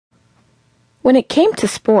When it came to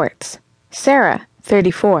sports, Sarah,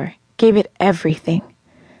 34, gave it everything.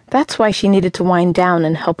 That's why she needed to wind down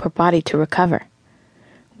and help her body to recover.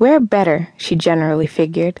 Where better, she generally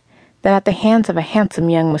figured, than at the hands of a handsome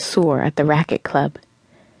young masseur at the racket club.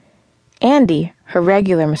 Andy, her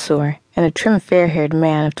regular masseur, and a trim fair-haired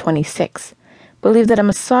man of 26, believed that a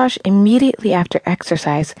massage immediately after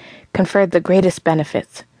exercise conferred the greatest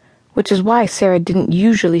benefits, which is why Sarah didn't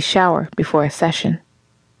usually shower before a session.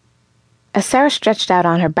 As Sarah stretched out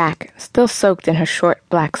on her back, still soaked in her short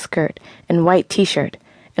black skirt and white t-shirt,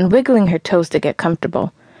 and wiggling her toes to get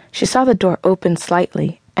comfortable, she saw the door open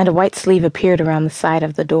slightly, and a white sleeve appeared around the side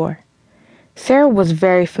of the door. Sarah was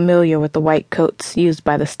very familiar with the white coats used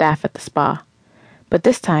by the staff at the spa, but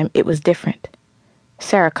this time it was different.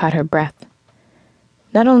 Sarah caught her breath.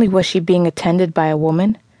 Not only was she being attended by a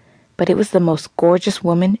woman, but it was the most gorgeous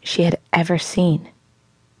woman she had ever seen.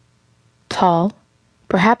 Tall,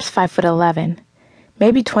 perhaps 5'11",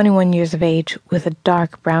 maybe 21 years of age, with a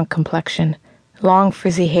dark brown complexion, long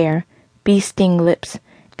frizzy hair, bee-sting lips,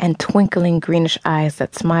 and twinkling greenish eyes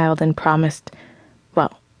that smiled and promised,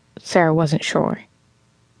 well, Sarah wasn't sure.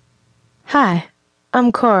 "Hi,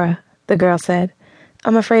 I'm Cora," the girl said.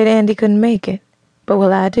 "I'm afraid Andy couldn't make it, but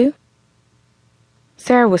will I do?"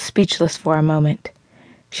 Sarah was speechless for a moment.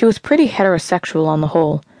 She was pretty heterosexual on the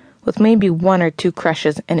whole, with maybe one or two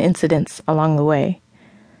crushes and incidents along the way.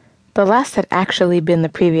 The last had actually been the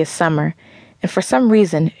previous summer, and for some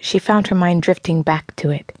reason she found her mind drifting back to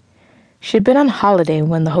it. She had been on holiday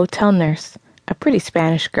when the hotel nurse, a pretty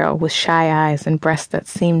Spanish girl with shy eyes and breasts that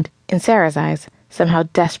seemed, in Sarah's eyes, somehow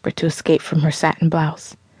desperate to escape from her satin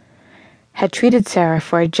blouse, had treated Sarah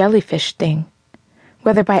for a jellyfish sting.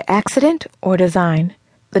 Whether by accident or design,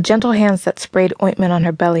 the gentle hands that sprayed ointment on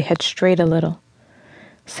her belly had strayed a little.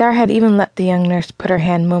 Sarah had even let the young nurse put her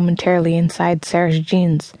hand momentarily inside Sarah's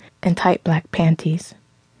jeans and tight black panties,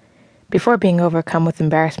 before being overcome with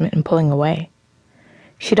embarrassment and pulling away.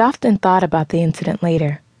 She'd often thought about the incident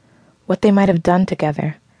later, what they might have done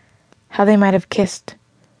together, how they might have kissed,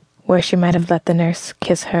 where she might have let the nurse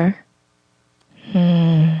kiss her.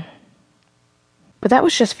 But that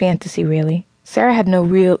was just fantasy, really. Sarah had no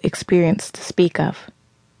real experience to speak of.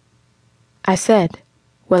 "I said,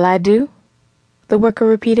 will I do?" the worker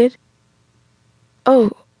repeated.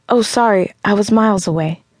 Oh, sorry, I was miles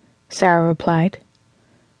away," Sarah replied.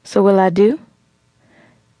 "So will I do?"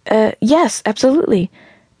 Yes, absolutely.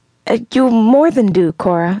 You'll more than do,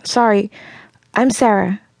 Cora. Sorry, I'm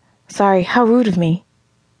Sarah. Sorry, how rude of me."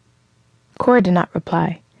 Cora did not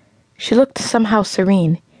reply. She looked somehow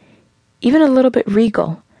serene, even a little bit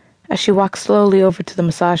regal, as she walked slowly over to the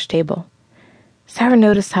massage table. Sarah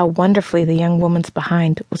noticed how wonderfully the young woman's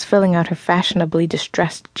behind was filling out her fashionably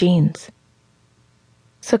distressed jeans.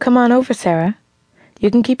 "So come on over, Sarah. You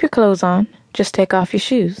can keep your clothes on. Just take off your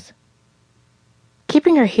shoes."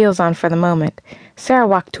 Keeping her heels on for the moment, Sarah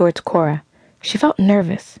walked towards Cora. She felt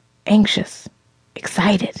nervous, anxious,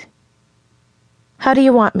 excited. "How do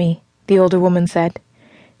you want me?" the older woman said.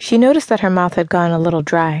 She noticed that her mouth had gone a little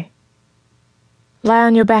dry. "Lie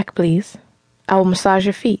on your back, please. I will massage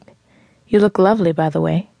your feet. You look lovely, by the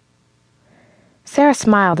way." Sarah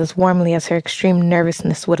smiled as warmly as her extreme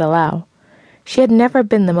nervousness would allow. She had never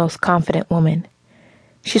been the most confident woman.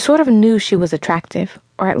 She sort of knew she was attractive,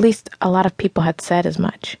 or at least a lot of people had said as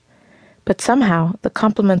much. But somehow, the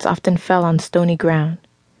compliments often fell on stony ground.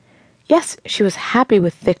 Yes, she was happy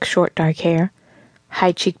with thick, short, dark hair,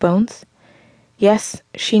 high cheekbones. Yes,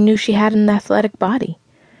 she knew she had an athletic body.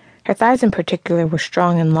 Her thighs in particular were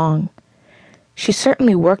strong and long. She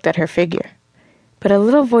certainly worked at her figure, but a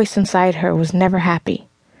little voice inside her was never happy.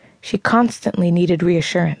 She constantly needed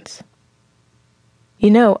reassurance. "You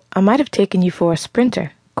know, I might have taken you for a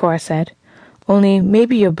sprinter," Cora said. "Only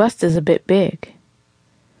maybe your bust is a bit big."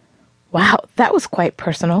 Wow, that was quite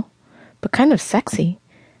personal, but kind of sexy.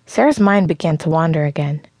 Sarah's mind began to wander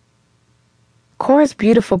again. Cora's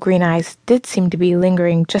beautiful green eyes did seem to be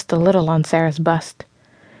lingering just a little on Sarah's bust.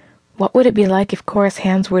 What would it be like if Cora's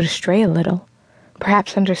hands were to stray a little,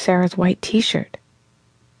 perhaps under Sarah's white t-shirt?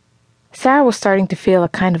 Sarah was starting to feel a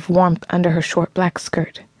kind of warmth under her short black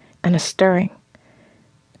skirt, and a stirring.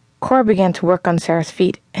 Cora began to work on Sarah's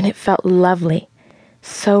feet, and it felt lovely,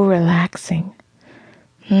 so relaxing.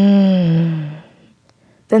 Then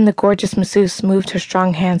the gorgeous masseuse moved her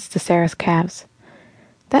strong hands to Sarah's calves.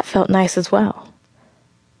 That felt nice as well.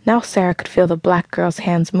 Now Sarah could feel the black girl's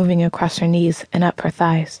hands moving across her knees and up her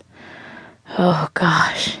thighs. Oh,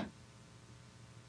 gosh.